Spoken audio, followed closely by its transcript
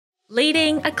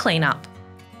Leading a cleanup.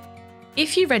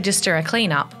 If you register a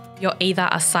cleanup, you're either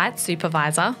a site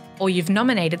supervisor or you've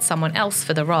nominated someone else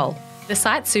for the role. The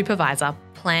site supervisor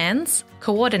plans,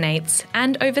 coordinates,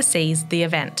 and oversees the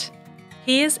event.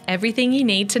 Here's everything you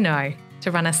need to know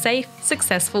to run a safe,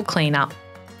 successful cleanup.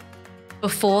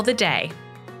 Before the day,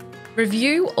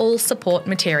 review all support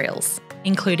materials,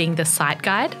 including the site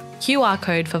guide, QR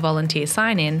code for volunteer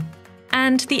sign-in,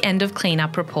 and the end of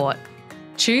cleanup report.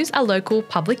 Choose a local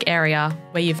public area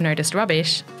where you've noticed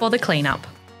rubbish for the cleanup.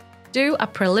 Do a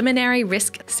preliminary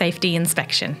risk safety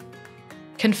inspection.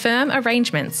 Confirm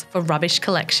arrangements for rubbish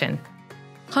collection.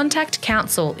 Contact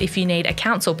council if you need a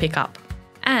council pickup.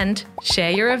 And share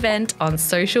your event on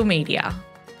social media.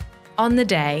 On the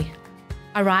day,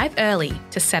 arrive early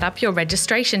to set up your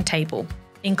registration table,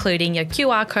 including your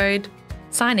QR code,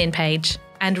 sign-in page,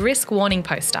 and risk warning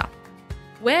poster.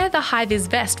 Wear the high-vis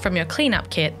vest from your cleanup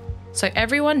kit so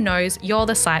everyone knows you're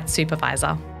the site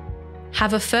supervisor.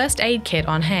 Have a first aid kit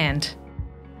on hand.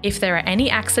 If there are any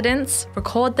accidents,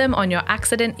 record them on your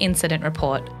accident incident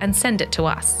report and send it to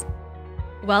us.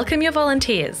 Welcome your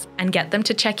volunteers and get them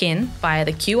to check in via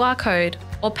the QR code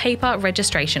or paper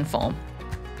registration form.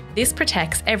 This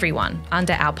protects everyone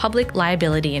under our public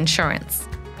liability insurance.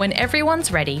 When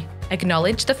everyone's ready,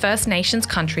 acknowledge the First Nations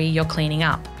country you're cleaning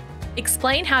up.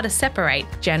 Explain how to separate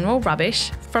general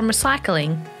rubbish from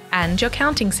recycling and your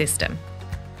counting system.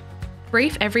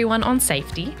 Brief everyone on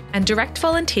safety and direct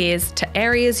volunteers to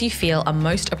areas you feel are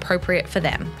most appropriate for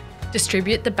them.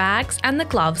 Distribute the bags and the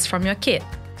gloves from your kit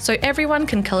so everyone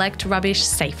can collect rubbish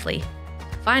safely.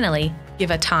 Finally,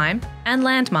 give a time and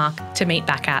landmark to meet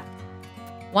back at.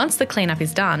 Once the cleanup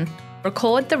is done,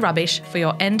 record the rubbish for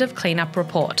your end of cleanup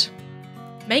report.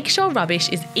 Make sure rubbish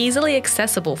is easily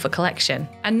accessible for collection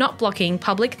and not blocking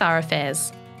public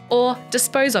thoroughfares, or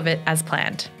dispose of it as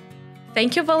planned.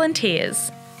 Thank your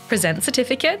volunteers, present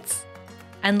certificates,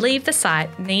 and leave the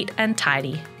site neat and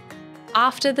tidy.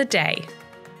 After the day,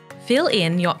 fill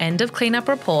in your end of cleanup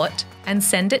report and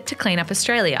send it to Cleanup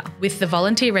Australia with the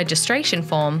volunteer registration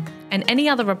form and any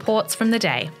other reports from the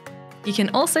day. You can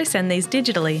also send these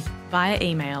digitally via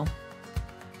email.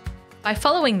 By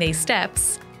following these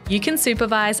steps, you can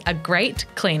supervise a great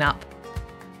cleanup.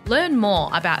 Learn more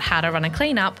about how to run a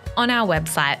cleanup on our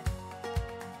website.